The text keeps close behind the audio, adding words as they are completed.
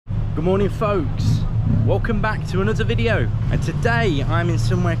Good morning, folks. Welcome back to another video, and today I'm in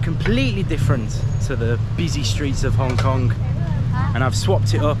somewhere completely different to the busy streets of Hong Kong, and I've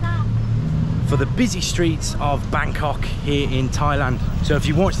swapped it up for the busy streets of Bangkok here in Thailand. So if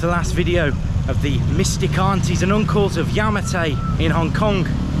you watched the last video of the mystic aunties and uncles of Yamate in Hong Kong,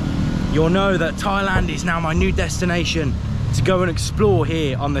 you'll know that Thailand is now my new destination to go and explore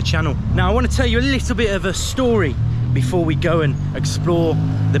here on the channel. Now I want to tell you a little bit of a story before we go and explore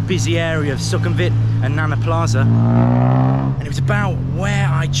the busy area of Sukhumvit and Nana Plaza. And it was about where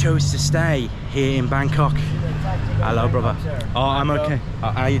I chose to stay here in Bangkok. Hello, brother. Oh, I'm okay.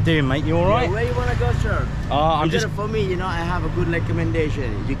 How you doing, mate? You all right? Yeah, where you want to go, sir? I'm just... For me, you know, I have a good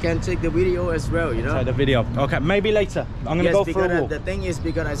recommendation. You can take the video as well, you know? Take the video. Okay, maybe later. I'm going to go for a walk. The thing is,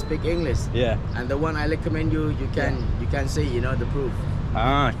 because I speak English. Yeah. And the one I recommend you can see, you know, the proof.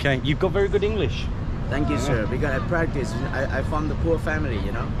 Ah, okay. You've got very good English. Thank you, sir. Because I practice. I from the poor family,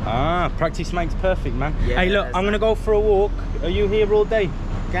 you know? Ah, practice makes perfect, man. Yeah, hey, look, I'm going to go for a walk. Are you here all day?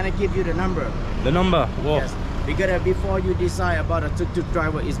 Can I give you the number? The number? What? Yes. Because before you decide about a tuk-tuk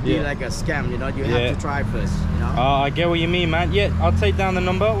driver, it's be like a scam, you know? You have to try first, you know? Oh, I get what you mean, man. Yeah, I'll take down the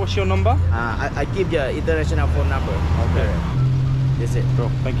number. What's your number? I give you international phone number. Okay. That's it. Cool,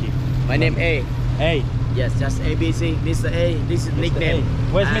 thank you. My name A. A? Yes, just ABC. Mr. A. This is nickname.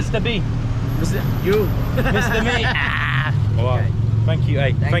 Where's Mr. B? Mr. You. Mr. Me. Wow. Okay. Thank you,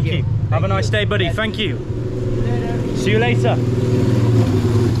 A. Thank you. Have a nice day, buddy. Thank you. See you later.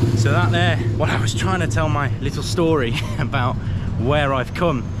 So that there, what I was trying to tell my little story about where I've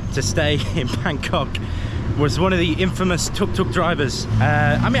come to stay in Bangkok was one of the infamous tuk-tuk drivers.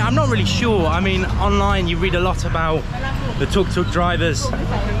 I mean, I'm not really sure. I mean, online you read a lot about the tuk-tuk drivers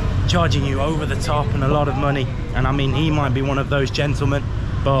charging you over the top and a lot of money. And I mean, he might be one of those gentlemen,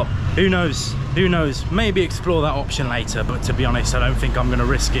 but who knows? Who knows? Maybe explore that option later, but to be honest, I don't think I'm gonna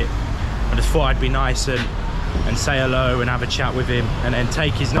risk it. I just thought I'd be nice and say hello and have a chat with him and then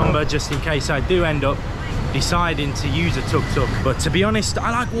take his number just in case I do end up deciding to use a tuk-tuk. But to be honest,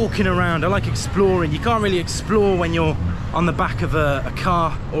 I like walking around, I like exploring. You can't really explore when you're on the back of a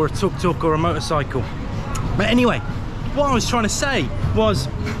car or a tuk-tuk or a motorcycle. But anyway, what I was trying to say was,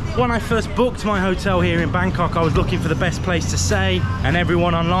 when I first booked my hotel here in Bangkok, I was looking for the best place to stay, and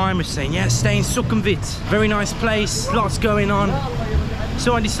everyone online was saying, yeah, stay in Sukhumvit. Very nice place, lots going on.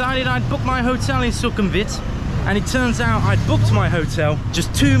 So I decided I'd book my hotel in Sukhumvit, and it turns out I'd booked my hotel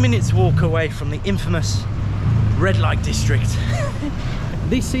just 2 minutes walk away from the infamous red light district.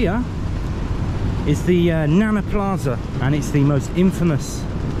 This here is the Nana Plaza, and it's the most infamous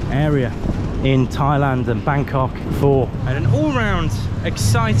area in Thailand and Bangkok for an all-round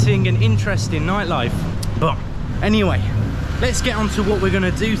exciting and interesting nightlife. But anyway, let's get on to what we're going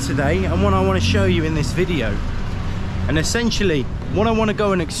to do today and what I want to show you in this video. And essentially what I want to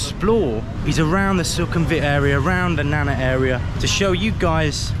go and explore is around the Sukhumvit area, around the Nana area, to show you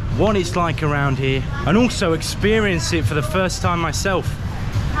guys what it's like around here and also experience it for the first time myself.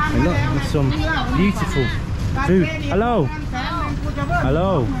 And look, there's some beautiful food. Hello.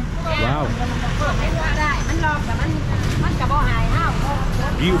 Hello. Wow.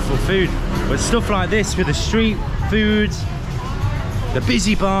 Beautiful food. But stuff like this with the street foods, the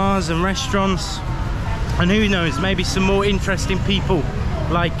busy bars and restaurants, and who knows, maybe some more interesting people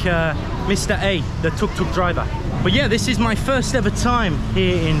like Mr. A, the tuk-tuk driver. But yeah, this is my first ever time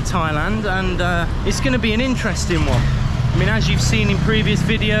here in Thailand, and it's going to be an interesting one. I mean, as you've seen in previous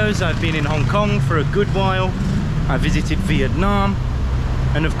videos, I've been in Hong Kong for a good while. I visited Vietnam,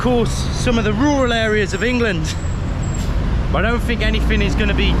 and of course some of the rural areas of England. But I don't think anything is going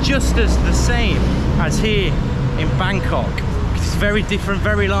to be just as the same as here in Bangkok. It's very different,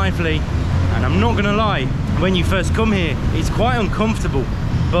 very lively, and I'm not going to lie, when you first come here it's quite uncomfortable,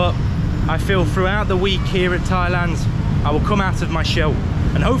 but I feel throughout the week here at Thailand I will come out of my shell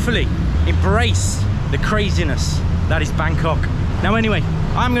and hopefully embrace the craziness that is Bangkok. Now anyway,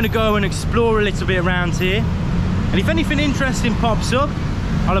 I'm going to go and explore a little bit around here, and if anything interesting pops up,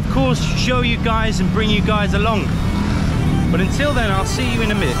 I'll of course show you guys and bring you guys along. But until then, I'll see you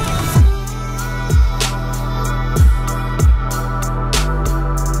in a minute.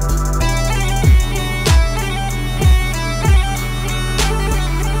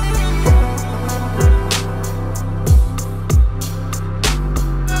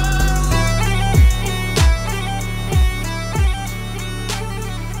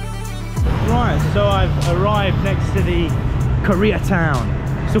 Right, so I've arrived next to the Koreatown,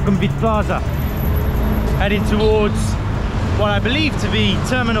 Sukhumvit Plaza, heading towards what I believe to be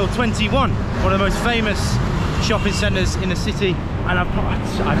Terminal 21, one of the most famous shopping centres in the city. And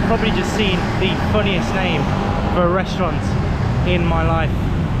I've probably just seen the funniest name for a restaurant in my life.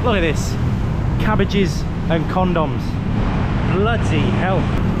 Look at this. Cabbages and condoms. Bloody hell.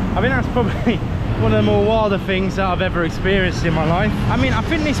 I think that's probably one of the more wilder things that I've ever experienced in my life. I mean, I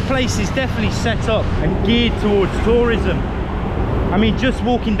think this place is definitely set up and geared towards tourism. I mean, just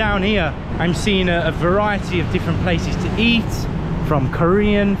walking down here, I'm seeing a variety of different places to eat, from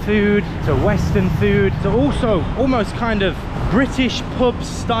Korean food to Western food to also almost kind of British pub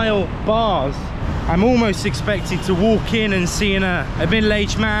style bars. I'm almost expected to walk in and seeing a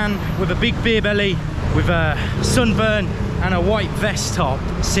middle-aged man with a big beer belly, with a sunburn and a white vest top,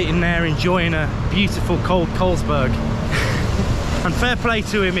 sitting there enjoying a beautiful cold Carlsberg. And fair play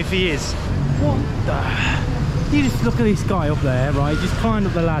to him if he is. What the? You just look at this guy up there, right? Just climbed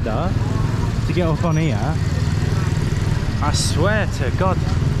up the ladder to get up on here. I swear to God,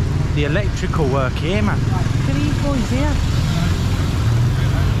 the electrical work here, man. Look at these boys here.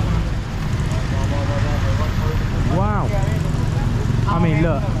 Wow. I mean,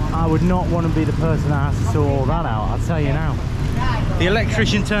 look, I would not want to be the person that has to sort all that out, I'll tell you now. The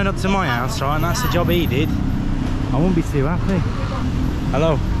electrician turned up to my house, right, and that's the job he did. I wouldn't be too happy.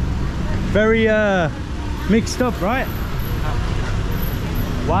 Hello. Very mixed up, right?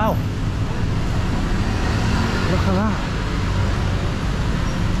 Wow. Look at that.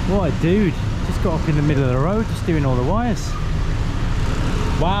 What a dude. Just got up in the middle of the road, just doing all the wires.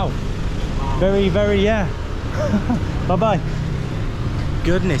 Wow. Very, very, yeah. Bye-bye.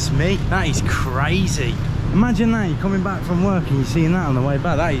 Goodness me, that is crazy. Imagine that, you're coming back from work and you're seeing that on the way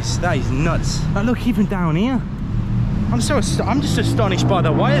back. That is nuts. Like, look, even down here. I'm just astonished by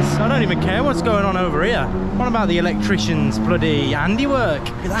the wires. I don't even care what's going on over here. What about the electrician's bloody handiwork?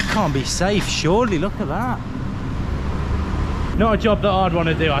 That can't be safe, surely. Look at that. Not a job that I'd want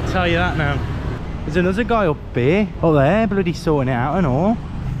to do, I tell you that now. There's another guy up here, up there, bloody sorting it out and all.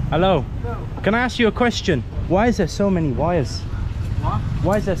 Hello. Hello. Can I ask you a question? Why is there so many wires? What?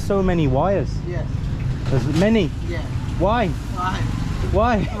 Why is there so many wires? Yes. There's many? Yeah. Why?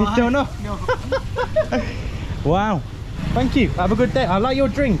 Why? Why? Don't know? No. Wow. Thank you. Have a good day. I like your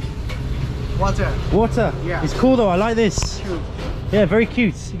drink. Water. Water? Yeah. It's cool though. I like this. Cute. Yeah, very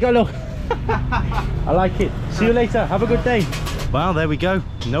cute. You got a look. I like it. See you later. Have a good day. Well, there we go.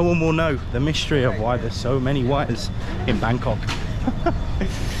 No one will know the mystery of why there's so many wires in Bangkok.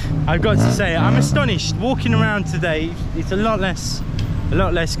 I've got to say, I'm astonished. Walking around today, it's a lot less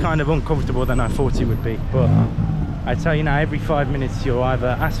kind of uncomfortable than I thought it would be. But I tell you now, every 5 minutes you'll either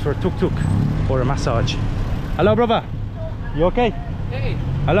ask for a tuk-tuk or a massage. Hello, brother. You okay? Hey.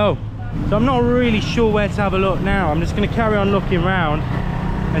 Hello. So I'm not really sure where to have a look now. I'm just going to carry on looking around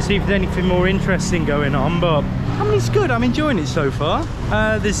and see if there's anything more interesting going on. But I mean, it's good. I'm enjoying it so far.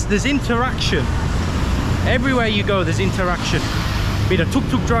 There's interaction. Everywhere you go, there's interaction. Be it a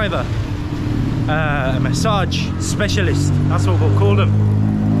tuk-tuk driver, a massage specialist. That's what we'll call them.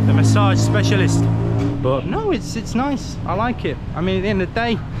 The massage specialist. But no, it's nice. I like it. I mean, at the end of the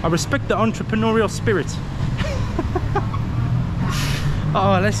day, I respect the entrepreneurial spirit.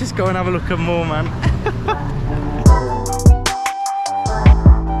 Oh, let's just go and have a look at more, man.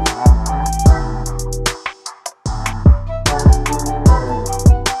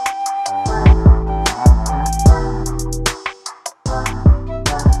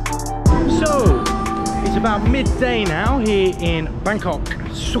 So, it's about midday now here in Bangkok,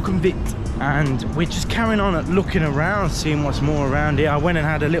 Sukhumvit. And we're just carrying on looking around, seeing what's more around here. I went and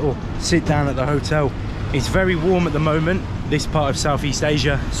had a little sit down at the hotel. It's very warm at the moment, this part of Southeast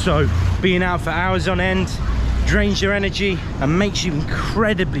Asia, so being out for hours on end drains your energy and makes you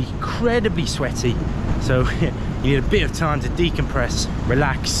incredibly sweaty. So you need a bit of time to decompress,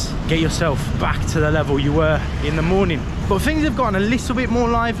 relax, get yourself back to the level you were in the morning. But things have gotten a little bit more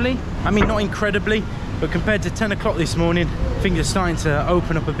lively. I mean, not incredibly, but compared to 10 o'clock this morning, things are starting to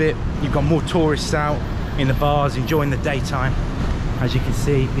open up a bit. You've got more tourists out in the bars enjoying the daytime. As you can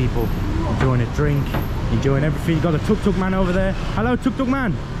see, people enjoying a drink, enjoying everything. You've got the tuk-tuk man over there. Hello, tuk-tuk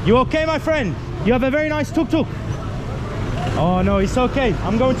man. You okay, my friend? You have a very nice tuk-tuk. Oh no, it's okay.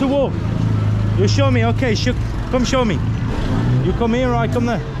 I'm going to walk. You show me, okay, come show me. You come here or I come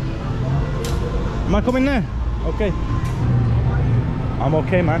there? Am I coming there? Okay. I'm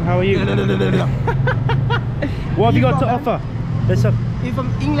okay, man. How are you? What have you got to offer? Let's have... You're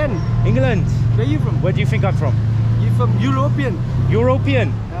from England. England? Where are you from? Where do you think I'm from? You're from European.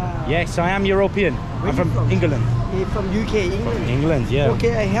 European? Yes, I am European. I'm from England. You're from UK, England. From England, yeah.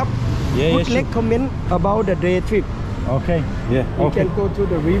 Okay, I have sure. comment about the day trip. Okay, yeah. You can go to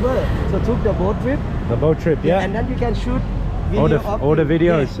the river. So took the boat trip. The boat trip, yeah. And then you can shoot video all the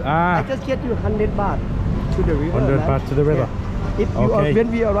videos. Yeah. Ah. I just get you 100 baht to the river. 100 baht to the river. Yeah. If you are,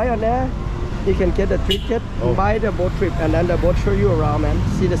 when we arrive on there, you can get the ticket, buy the boat trip, and then the boat show you around, man.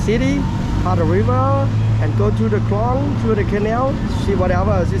 See the city, part of the river, and go to the Klong, through the canal, see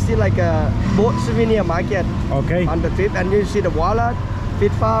whatever. You see like a boat souvenir market on the trip, and you see the wallet,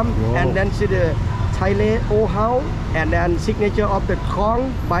 fish farm, and then see the Thailand old house, and then signature of the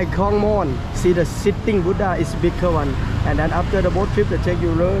Klong by Klong Mon. See the sitting Buddha is bigger one, and then after the boat trip they take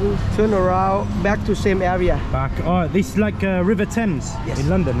you turn around back to same area. Back. Oh, this is like River Thames in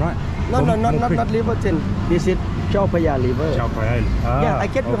London, right? No, not River Thames. This is Chao Phraya River. Chao Phraya. Yeah, I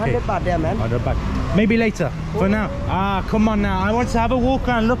get you 100 baht there, man. 100 baht. Maybe later. For now. Come on now. I want to have a walk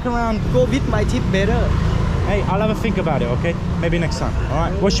around, look around. Go with my tip better. Hey, I'll have a think about it, okay? Maybe next time. All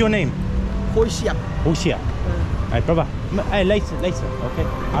right. What's your name? Hoi Siap. Hoi Siap. Hey, brother. Hey, later. Okay.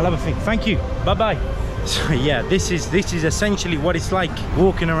 I'll have a think. Thank you. Bye-bye. So yeah, this is essentially what it's like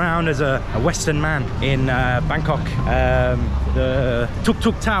walking around as a Western man in Bangkok. The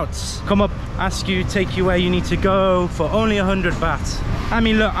tuk-tuk touts come up, ask you, take you where you need to go for only 100 baht. I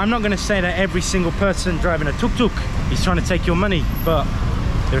mean, look, I'm not going to say that every single person driving a tuk-tuk is trying to take your money, but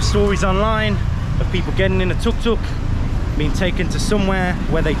there are stories online of people getting in a tuk-tuk, being taken to somewhere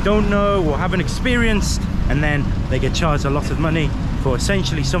where they don't know or haven't experienced, and then they get charged a lot of money for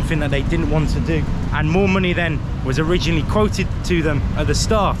essentially something that they didn't want to do, and more money than was originally quoted to them at the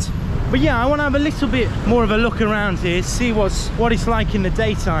start. But yeah, I want to have a little bit more of a look around here, see what it's like in the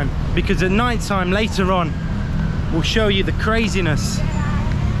daytime, because at night time later on we'll show you the craziness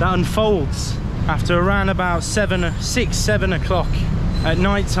that unfolds after around about 7 o'clock at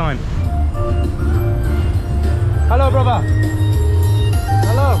night time. Hello, brother.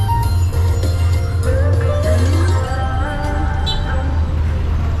 Hello.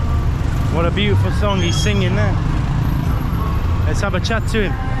 What a beautiful song he's singing there. Let's have a chat to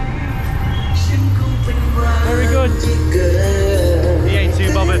him. Very good. He ain't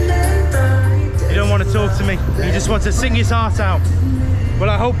too bothered. He don't want to talk to me. He just wants to sing his heart out. Well,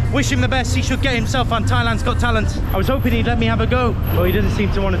 I wish him the best. He should get himself on Thailand's Got Talent. I was hoping he'd let me have a go, but he doesn't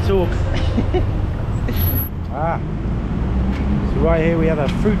seem to want to talk. So right here we have a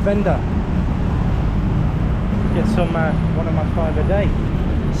fruit vendor. Get some one of my 5 a day.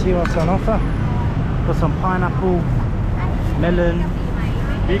 See what's on offer. Got some pineapple, melon,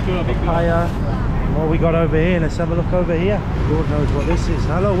 papaya. What we got over here? Let's have a look over here. Lord knows what this is.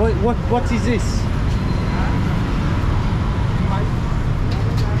 Hello, what is this?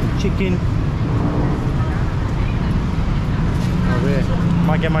 Chicken. Over here.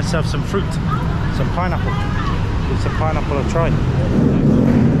 Might get myself some fruit, some pineapple. Give some pineapple a try.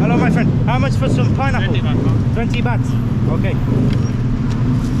 Hello, my friend. How much for some pineapple? 20 baht. Okay.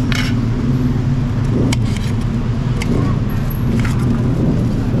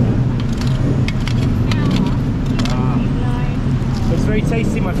 It's very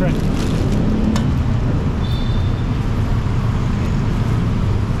tasty, my friend.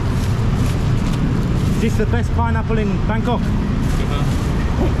 Is this the best pineapple in Bangkok?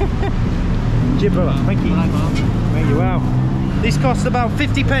 Jibber, thank you. Thank you, wow. This costs about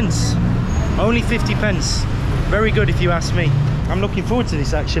 50 pence. Only 50 pence. Very good if you ask me. I'm looking forward to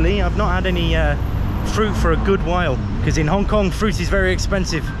this actually. I've not had any fruit for a good while, because in Hong Kong fruit is very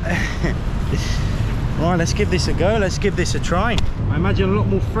expensive. Right, let's give this a go. Let's give this a try. I imagine a lot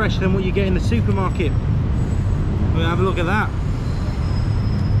more fresh than what you get in the supermarket. We'll have a look at that.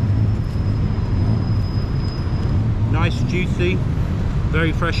 Nice, juicy,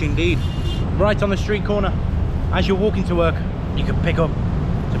 very fresh indeed. Right on the street corner, as you're walking to work, you can pick up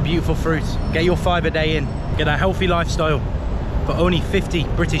some beautiful fruit. Get your 5 a day in. Get a healthy lifestyle for only 50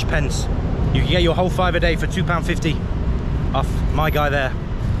 British pence. You can get your whole 5 a day for £2.50 off my guy there.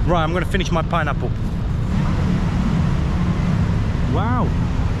 Right, I'm going to finish my pineapple. Wow,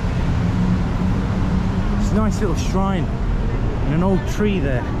 it's a nice little shrine and an old tree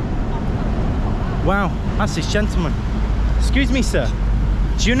there. Wow, that's this gentleman. Excuse me, sir,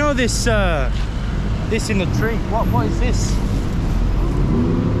 do you know this this in the tree? What is this?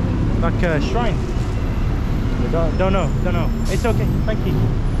 Like a shrine? Don't know. It's okay,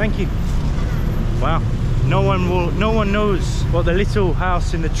 thank you. Wow, no one knows what the little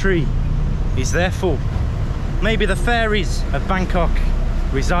house in the tree is there for. Maybe the fairies of Bangkok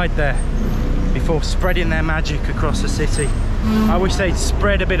reside there before spreading their magic across the city. I wish they'd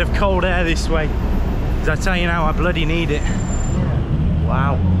spread a bit of cold air this way, because I tell you now, I bloody need it.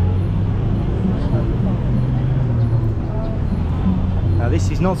 Wow. Now this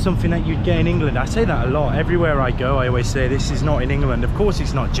is not something that you'd get in England. I say that a lot. Everywhere I go, I always say this is not in England. Of course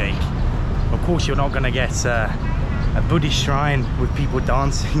it's not, Jake. Of course you're not going to get a Buddhist shrine with people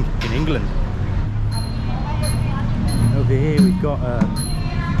dancing in England. Over here we've got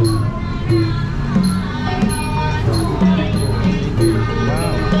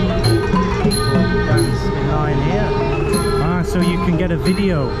Dance in line here. Ah, so you can get a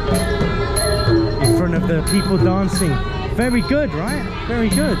video in front of the people dancing. Very good, right? Very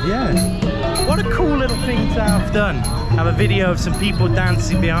good, yeah. What a cool little thing to have done. Have a video of some people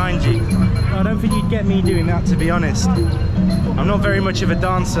dancing behind you. I don't think you'd get me doing that, to be honest. I'm not very much of a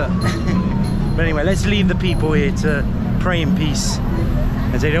dancer. But anyway, let's leave the people here to pray in peace,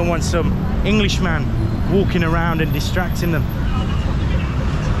 as they don't want some Englishman walking around and distracting them.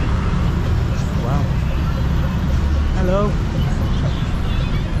 Wow. Hello.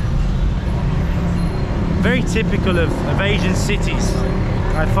 Very typical of Asian cities,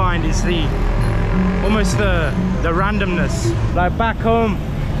 I find, is almost the randomness. Like back home,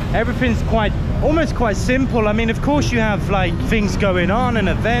 everything's almost quite simple. I mean, of course you have like things going on and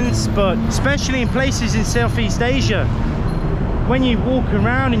events, but especially in places in Southeast Asia, when you walk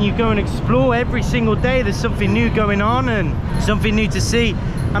around and you go and explore every single day, there's something new going on and something new to see.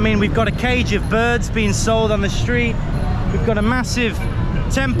 I mean, we've got a cage of birds being sold on the street. We've got a massive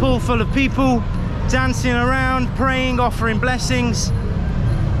temple full of people dancing around, praying, offering blessings.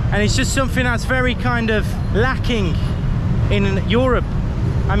 And it's just something that's very kind of lacking in Europe.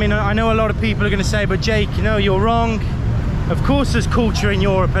 I mean, I know a lot of people are going to say, but Jake, you know, you're wrong. Of course there's culture in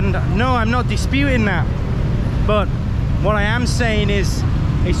Europe, and no, I'm not disputing that. But what I am saying is,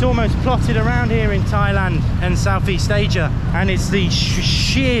 it's almost plotted around here in Thailand and Southeast Asia, and it's the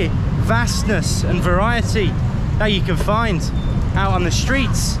sheer vastness and variety that you can find out on the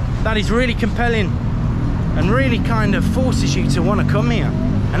streets that is really compelling and really kind of forces you to want to come here.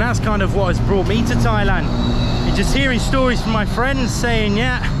 And that's kind of what has brought me to Thailand. You're just hearing stories from my friends saying,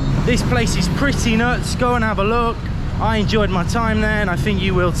 yeah, this place is pretty nuts, go and have a look. I enjoyed my time there, and I think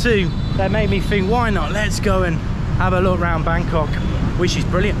you will too. That made me think, why not? Let's go and have a look around Bangkok, which is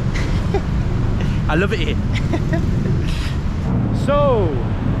brilliant. I love it here. So,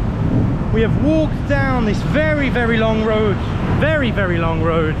 we have walked down this very, very long road, very long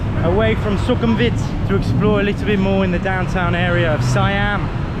road, away from Sukhumvit to explore a little bit more in the downtown area of Siam.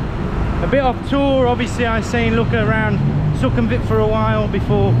 A bit off tour, obviously. I was saying look around Sukhumvit for a while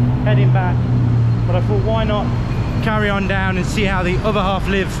before heading back, but I thought, why not carry on down and see how the other half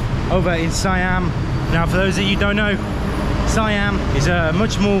live over in Siam. Now, for those of you who don't know, Siam is a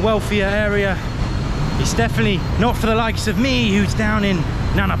much more wealthier area. It's definitely not for the likes of me, who's down in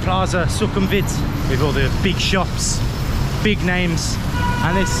Nana Plaza, Sukhumvit, with all the big shops, big names.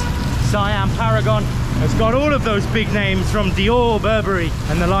 And this Siam Paragon has got all of those big names from Dior, Burberry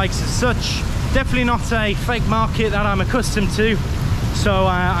and the likes as such. Definitely not a fake market that I'm accustomed to, so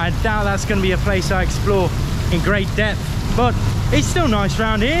I doubt that's going to be a place I explore in great depth, but it's still nice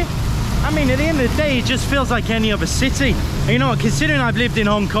around here. I mean, at the end of the day, it just feels like any other city. And you know what, considering I've lived in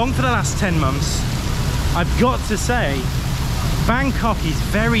Hong Kong for the last 10 months, I've got to say, Bangkok is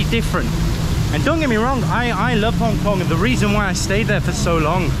very different. And don't get me wrong, I love Hong Kong, and the reason why I stayed there for so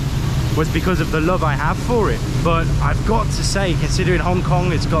long was because of the love I have for it. But I've got to say, considering Hong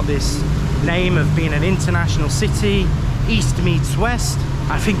Kong has got this name of being an international city, East meets West,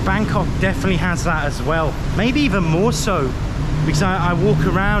 I think Bangkok definitely has that as well. Maybe even more so, because I walk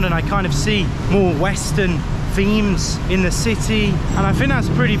around and I kind of see more Western themes in the city, and I think that's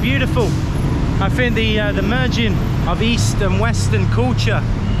pretty beautiful. I think the merging of East and Western culture,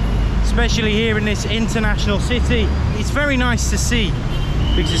 especially here in this international city, it's very nice to see,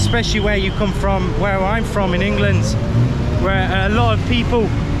 because especially where you come from, where I'm from in England, where a lot of people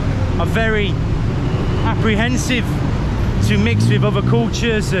are very apprehensive to mix with other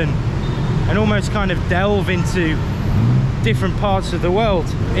cultures and almost kind of delve into different parts of the world.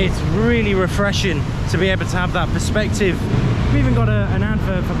 It's really refreshing to be able to have that perspective. We've even got an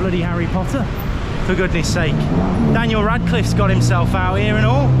advert for bloody Harry Potter, for goodness sake. Daniel Radcliffe's got himself out here and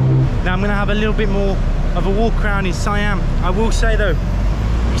all. Now I'm going to have a little bit more of a walk around in Siam. I will say though,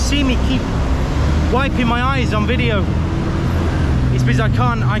 you see me keep wiping my eyes on video. It's because I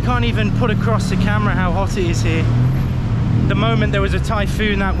can't even put across the camera how hot it is here. The moment there was a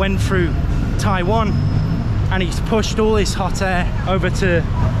typhoon that went through Taiwan, and it's pushed all this hot air over to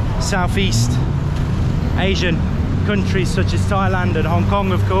Southeast Asian countries such as Thailand and Hong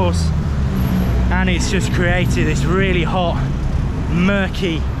Kong, of course, and it's just created this really hot,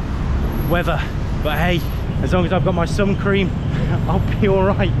 murky weather. But hey, as long as I've got my sun cream, I'll be all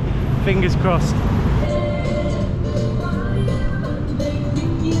right. Fingers crossed.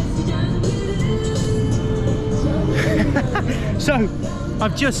 So,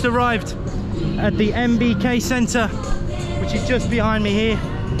 I've just arrived at the MBK Centre, which is just behind me here.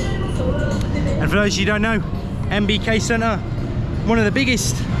 And for those of you who don't know, MBK Centre, one of the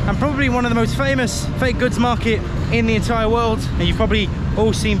biggest and probably one of the most famous fake goods market in the entire world. And you've probably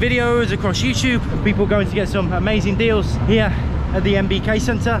all seen videos across YouTube of people going to get some amazing deals here at the MBK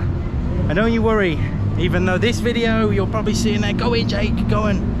Centre. And don't you worry, even though this video you're probably seeing there, go in Jake, go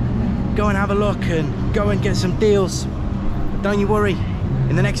and have a look and go and get some deals. But don't you worry,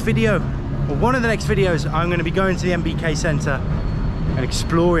 in the next video, or one of the next videos, I'm going to be going to the MBK Centre and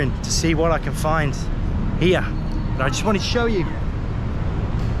exploring to see what I can find here. But I just wanted to show you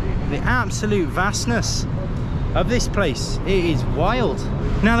the absolute vastness of this place. It is wild.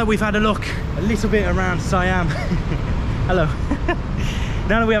 Now that we've had a look a little bit around Siam, hello.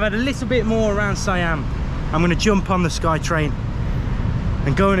 Now that we have had a little bit more around Siam, I'm going to jump on the SkyTrain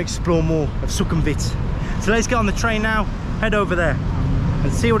and go and explore more of Sukhumvit. So let's get on the train now, head over there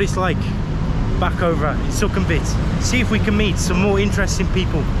and see what it's like back over in Sukhumvit. See if we can meet some more interesting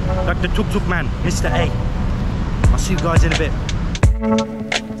people like the tuk-tuk man, Mr. A. I'll see you guys in a bit.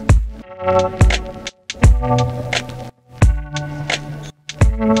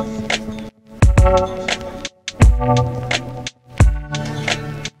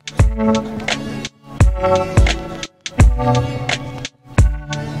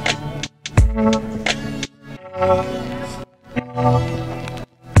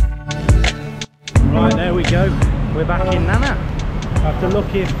 Right, there we go. We're back in Nana after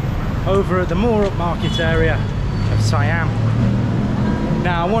looking over at the more upmarket area of Siam.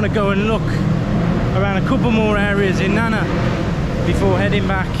 Now I want to go and look around a couple more areas in Nana before heading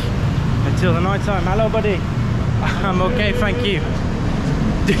back until the night time. Hello buddy. I'm okay, thank you.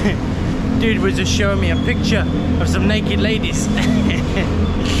 Dude was just showing me a picture of some naked ladies.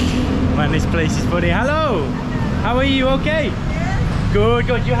 Man, this place is funny. Hello, how are you? Okay? Yeah. Good,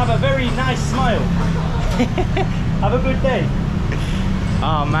 good. You have a very nice smile. Have a good day.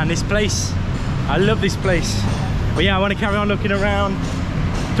 Oh man, this place, I love this place. But yeah, I want to carry on looking around,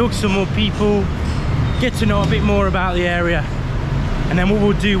 talk to some more people, get to know a bit more about the area, and then what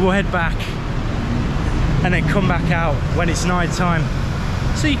we'll do, we'll head back and then come back out when it's night time,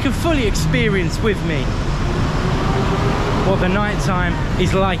 so you can fully experience with me what the night time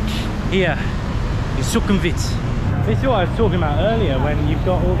is like here in Sukhumvit. This is what I was talking about earlier, when you've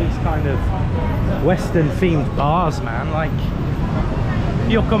got all these kind of Western themed bars, man. Like,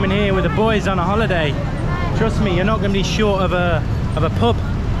 if you're coming here with the boys on a holiday, trust me, you're not going to be short of a pub.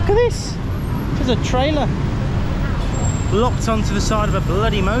 Look at this, there's a trailer locked onto the side of a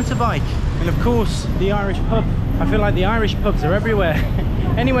bloody motorbike. And of course, the Irish pub. I feel like the Irish pubs are everywhere.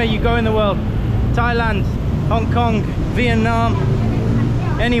 Anywhere you go in the world, Thailand, Hong Kong, Vietnam,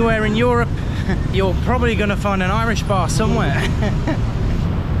 anywhere in Europe, you're probably going to find an Irish bar somewhere.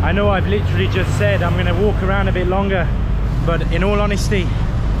 I know I've literally just said I'm going to walk around a bit longer, but in all honesty,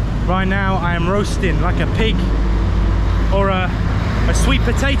 right now I am roasting like a pig, or a sweet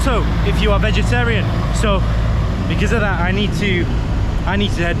potato if you are vegetarian. So because of that, I need to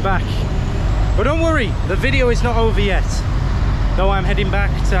head back. But don't worry, the video is not over yet. Though I'm heading back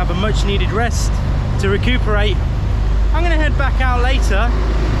to have a much needed rest, to recuperate, I'm going to head back out later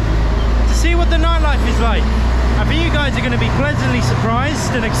to see what the nightlife is like. I think you guys are going to be pleasantly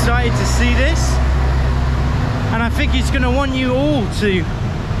surprised and excited to see this. And I think it's going to want you all to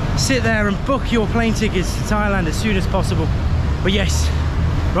sit there and book your plane tickets to Thailand as soon as possible. But yes,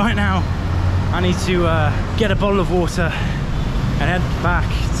 right now I need to get a bottle of water and head back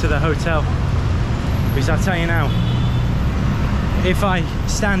to the hotel. Because I'll tell you now, if I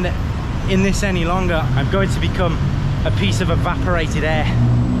stand in this any longer, I'm going to become a piece of evaporated air,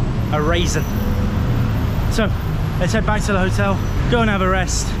 a raisin. So let's head back to the hotel, go and have a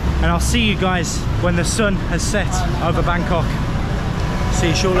rest, and I'll see you guys when the sun has set over Bangkok. See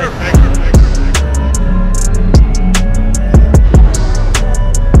you shortly.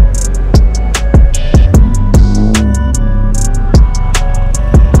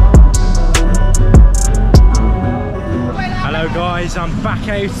 Guys, I'm back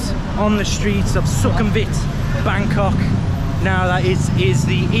out on the streets of Sukhumvit, Bangkok. Now that is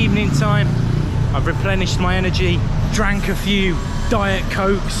the evening time. I've replenished my energy, drank a few Diet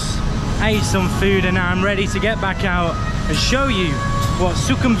Cokes, ate some food, and now I'm ready to get back out and show you what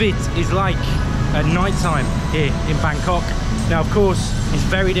Sukhumvit is like at night time here in Bangkok. Now of course, it's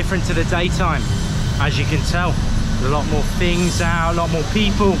very different to the daytime, as you can tell. There's a lot more things out, a lot more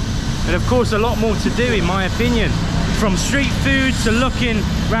people, and of course a lot more to do, in my opinion. From street food to looking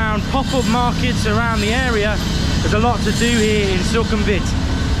around pop-up markets around the area, there's a lot to do here in Sukhumvit,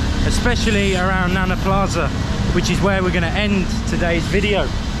 especially around Nana Plaza, which is where we're going to end today's video.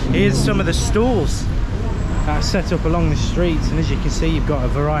 Here's some of the stalls that are set up along the streets, and as you can see, you've got a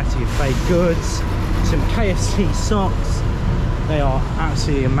variety of fake goods, some KFC socks, They are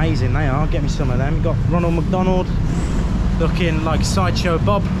absolutely amazing, they are. Get me some of them. You've got Ronald McDonald looking like Sideshow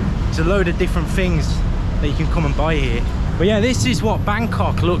Bob. There's a load of different things that you can come and buy here. But yeah, this is what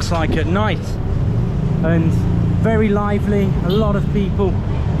Bangkok looks like at night. And very lively, a lot of people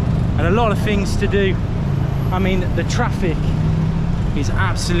and a lot of things to do. I mean, the traffic is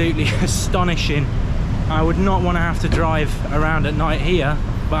absolutely astonishing. I would not want to have to drive around at night here,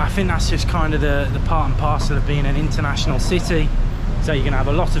 but I think that's just kind of the part and parcel of being an international city. So you're gonna have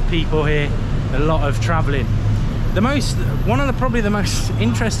a lot of people here, a lot of traveling. Probably the most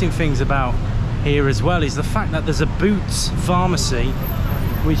interesting things about here as well is the fact that there's a Boots pharmacy,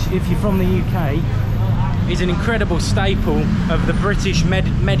 which if you're from the UK is an incredible staple of the British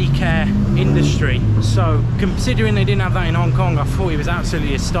Medicare industry. So considering they didn't have that in Hong Kong, I thought it was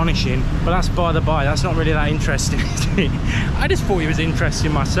absolutely astonishing. But that's by the by, that's not really that interesting, is it? I just thought it was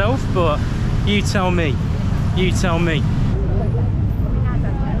interesting myself, but you tell me, you tell me.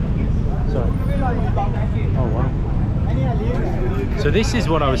 Sorry. Oh wow. So this is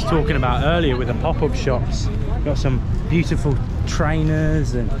what I was talking about earlier with the pop-up shops. Got some beautiful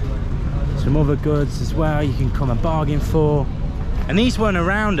trainers and some other goods as well you can come and bargain for. And these weren't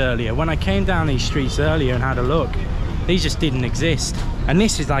around earlier. When I came down these streets earlier and had a look, these just didn't exist. And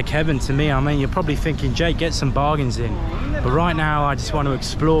this is like heaven to me. I mean, you're probably thinking, Jake, get some bargains in. But right now I just want to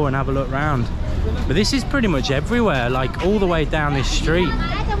explore and have a look around. But this is pretty much everywhere, like all the way down this street.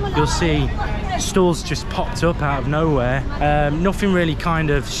 You'll see stalls just popped up out of nowhere. Nothing really kind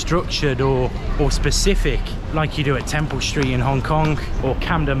of structured or specific like you do at Temple Street in Hong Kong or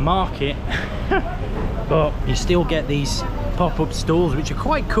Camden Market. But you still get these pop-up stalls, which are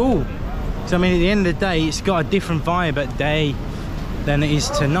quite cool. So I mean, at the end of the day, it's got a different vibe at day than it is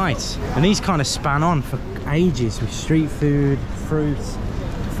tonight. And these kind of span on for ages with street food, fruits,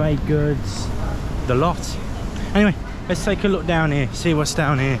 fake goods, the lot. Anyway, let's take a look down here, see what's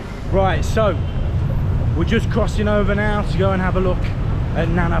down here. Right, so we're just crossing over now to go and have a look at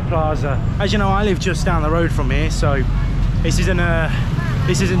Nana Plaza. As you know, I live just down the road from here, so this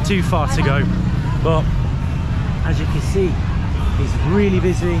isn't too far to go. But as you can see, it's really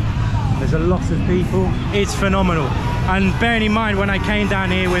busy. There's a lot of people. It's phenomenal. And bearing in mind, when I came down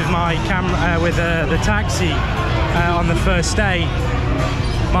here with my camera, with the taxi on the first day,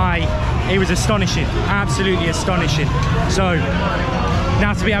 it was astonishing, absolutely astonishing. So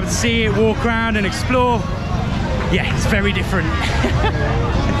now to be able to see it, walk around and explore, yeah, it's very different.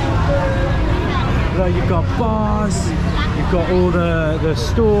 Like you've got bars, you've got all the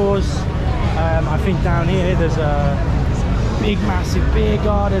stores. I think down here there's a big massive beer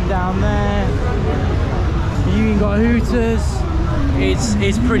garden down there. You even got Hooters.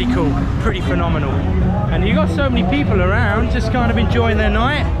 It's pretty cool, pretty phenomenal. And you got so many people around just kind of enjoying their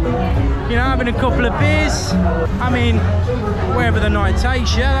night, you know, having a couple of beers. I mean, wherever the night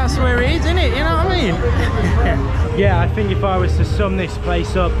takes you, that's where it is, isn't it? You know what I mean? Yeah, I think if I was to sum this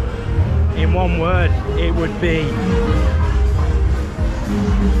place up in one word, it would be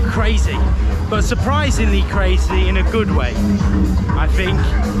crazy, but surprisingly crazy in a good way, I think.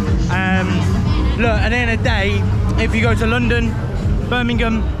 Look, at the end of the day, if you go to London,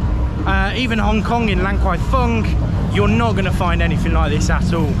 Birmingham, even Hong Kong in Lan Kwai Fong, you're not going to find anything like this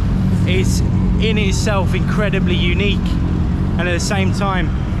at all. It's in itself incredibly unique, and at the same time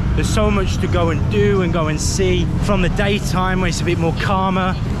there's so much to go and do and go and see. From the daytime, where it's a bit more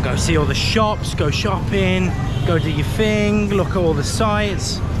calmer, go see all the shops, go shopping, go do your thing, look at all the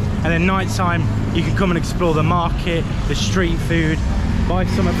sights. And then nighttime, you can come and explore the market, the street food, buy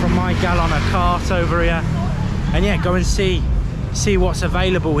something from my gal on a cart over here, and yeah, go and see what's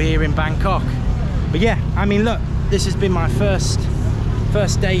available here in Bangkok. But yeah, I mean, look, this has been my first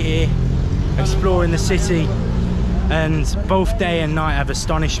day here exploring the city, and both day and night have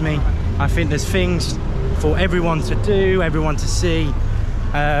astonished me. I think there's things for everyone to do, everyone to see.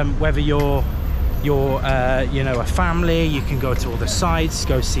 Whether you're you know, a family, you can go to all the sites,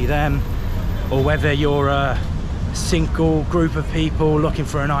 go see them, or whether you're a single group of people looking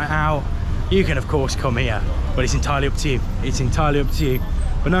for a night out, you can of course come here, but it's entirely up to you. It's entirely up to you.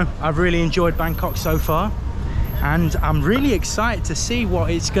 But no, I've really enjoyed Bangkok so far, and I'm really excited to see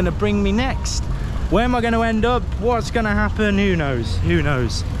what it's going to bring me next. Where am I going to end up? What's going to happen? Who knows? Who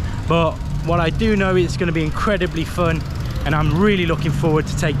knows? But what I do know is it's going to be incredibly fun, and I'm really looking forward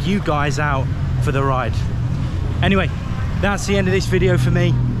to take you guys out for the ride. Anyway, that's the end of this video for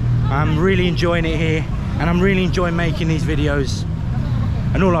me. I'm really enjoying it here, and I'm really enjoying making these videos.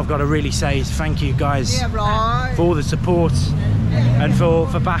 And all I've got to really say is thank you guys for all the support and for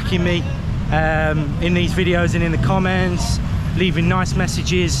backing me in these videos and in the comments, leaving nice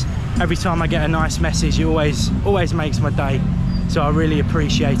messages. Every time I get a nice message, it always makes my day. So I really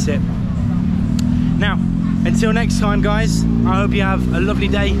appreciate it. Now, until next time, guys, I hope you have a lovely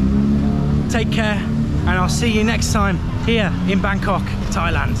day. Take care, and I'll see you next time here in Bangkok,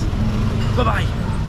 Thailand. Bye-bye.